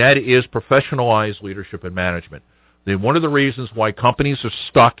 and that is professionalized leadership and management. One of the reasons why companies are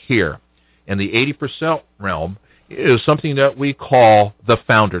stuck here in the 80% realm is something that we call the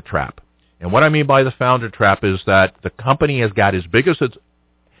founder trap. And what I mean by the founder trap is that the company has got as big as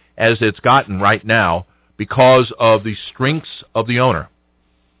it's gotten right now because of the strengths of the owner.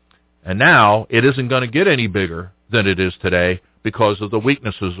 And now it isn't going to get any bigger than it is today because of the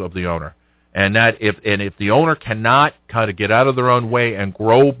weaknesses of the owner. And that if the owner cannot kind of get out of their own way and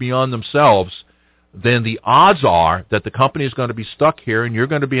grow beyond themselves, then the odds are that the company is going to be stuck here, and you're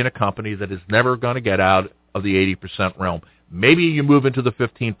going to be in a company that is never going to get out of the 80% realm. Maybe you move into the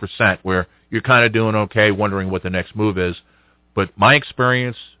 15% where you're kind of doing okay, wondering what the next move is. But my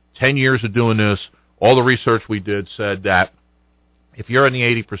experience, 10 years of doing this, all the research we did said that if you're in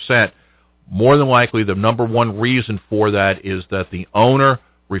the 80%, more than likely the number one reason for that is that the owner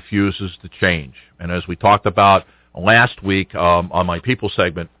refuses to change. And as we talked about last week on my people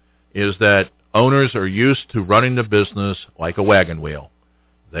segment, is that owners are used to running the business like a wagon wheel.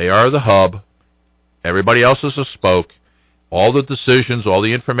 They are the hub. Everybody else is a spoke. All the decisions, all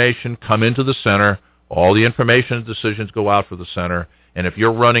the information come into the center. All the information and decisions go out for the center. And if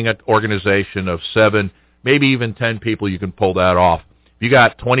you're running an organization of 7, maybe even 10 people, you can pull that off. If you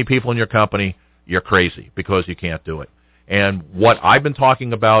got 20 people in your company, you're crazy because you can't do it. And what I've been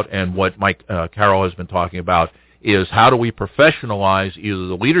talking about and what Mike Carroll has been talking about is how do we professionalize either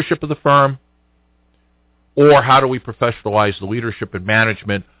the leadership of the firm or how do we professionalize the leadership and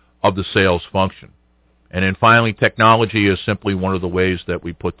management of the sales function. And then finally, technology is simply one of the ways that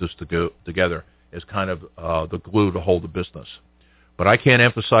we put this together as kind of the glue to hold the business. But I can't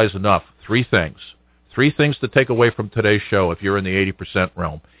emphasize enough, 3 things. 3 things to take away from today's show if you're in the 80%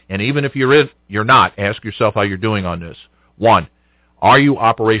 realm. And even if you're not, ask yourself how you're doing on this. 1, are you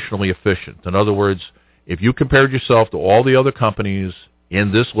operationally efficient? In other words, if you compared yourself to all the other companies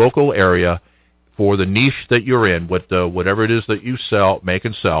in this local area for the niche that you're in, whatever it is that you make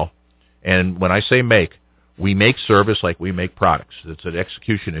and sell. And when I say make, we make service like we make products. It's an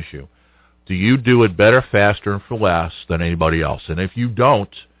execution issue. Do you do it better, faster, and for less than anybody else? And if you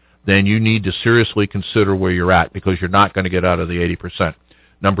don't, then you need to seriously consider where you're at, because you're not going to get out of the 80%.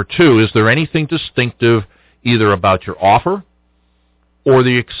 Number two, is there anything distinctive either about your offer or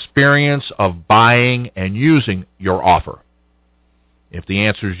the experience of buying and using your offer? If the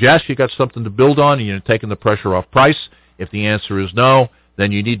answer is yes, you got something to build on and you're taking the pressure off price. If the answer is no,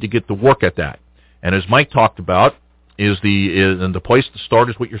 then you need to get to work at that. And as Mike talked about, and the place to start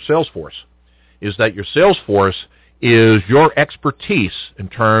is with your sales force. Is that your sales force is your expertise in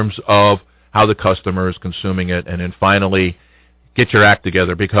terms of how the customer is consuming it, and then finally get your act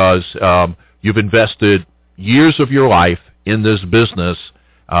together, because you've invested years of your life in this business.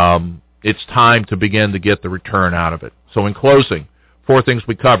 It's time to begin to get the return out of it. So in closing, 4 things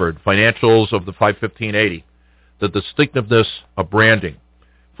we covered: financials of the 51580, the distinctiveness of branding,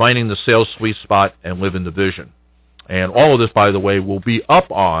 finding the sales sweet spot, and living the vision. And all of this, by the way, will be up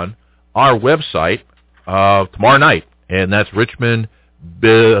on our website tomorrow night, and that's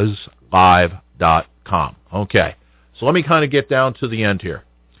richmondbizlive.com. Okay, so let me kind of get down to the end here.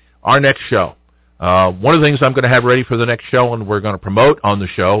 Our next show. One of the things I'm going to have ready for the next show, and we're going to promote on the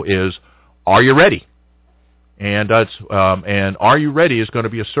show, is Are You Ready? And Are You Ready is going to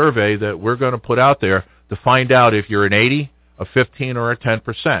be a survey that we're going to put out there to find out if you're an 80, a 15, or a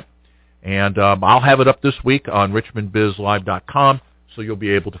 10%. And I'll have it up this week on richmondbizlive.com, so you'll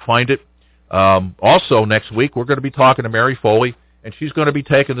be able to find it. Also, next week, we're going to be talking to Mary Foley, and she's going to be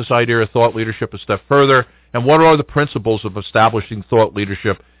taking this idea of thought leadership a step further, and what are the principles of establishing thought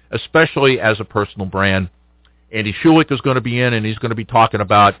leadership, especially as a personal brand. Andy Schulich is going to be in, and he's going to be talking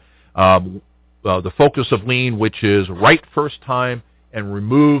about the focus of lean, which is right first time and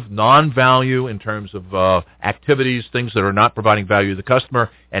remove non-value in terms of activities, things that are not providing value to the customer,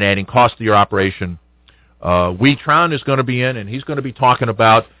 and adding cost to your operation. Wee Tran is going to be in, and he's going to be talking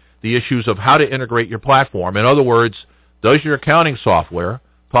about the issues of how to integrate your platform. In other words, does your accounting software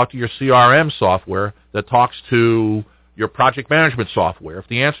talk to your CRM software that talks to your project management software? If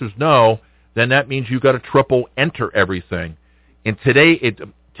the answer is no, then that means you've got to triple enter everything. And today,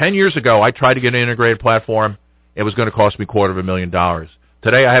 10 years ago, I tried to get an integrated platform. It was going to cost me $250,000.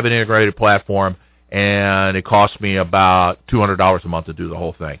 Today, I have an integrated platform, and it costs me about $200 a month to do the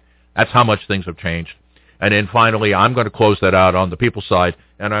whole thing. That's how much things have changed. And then finally, I'm going to close that out on the people side,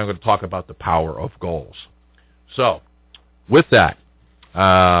 and I'm going to talk about the power of goals. So, with that,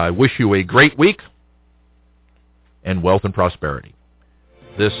 I wish you a great week and wealth and prosperity.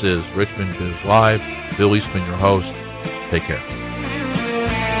 This is Richmond Biz Live. Bill Eastman, your host. Take care.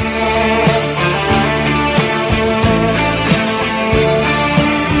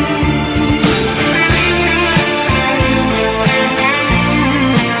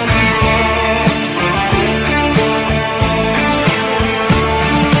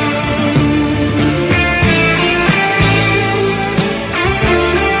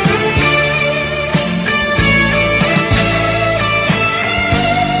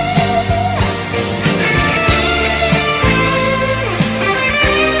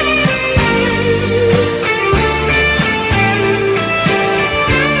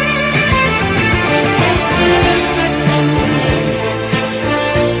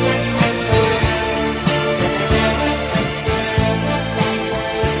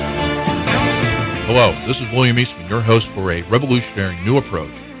 Hello, this is William Eastman, your host for a revolutionary new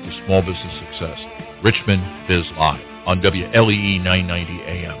approach to small business success, Richmond Biz Live on WLEE 990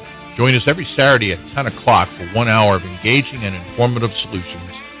 AM. Join us every Saturday at 10 o'clock for 1 hour of engaging and informative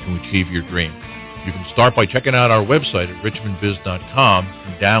solutions to achieve your dream. You can start by checking out our website at richmondbiz.com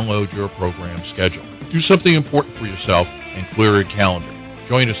and download your program schedule. Do something important for yourself and clear your calendar.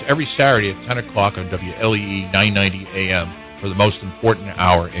 Join us every Saturday at 10 o'clock on WLEE 990 AM for the most important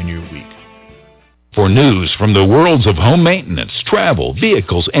hour in your week. For news from the worlds of home maintenance, travel,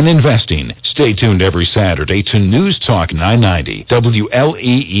 vehicles, and investing, stay tuned every Saturday to News Talk 990,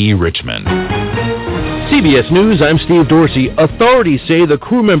 WLEE Richmond. CBS News, I'm Steve Dorsey. Authorities say the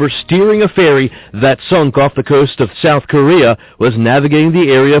crew member steering a ferry that sunk off the coast of South Korea was navigating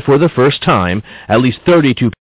the area for the first time. At least 32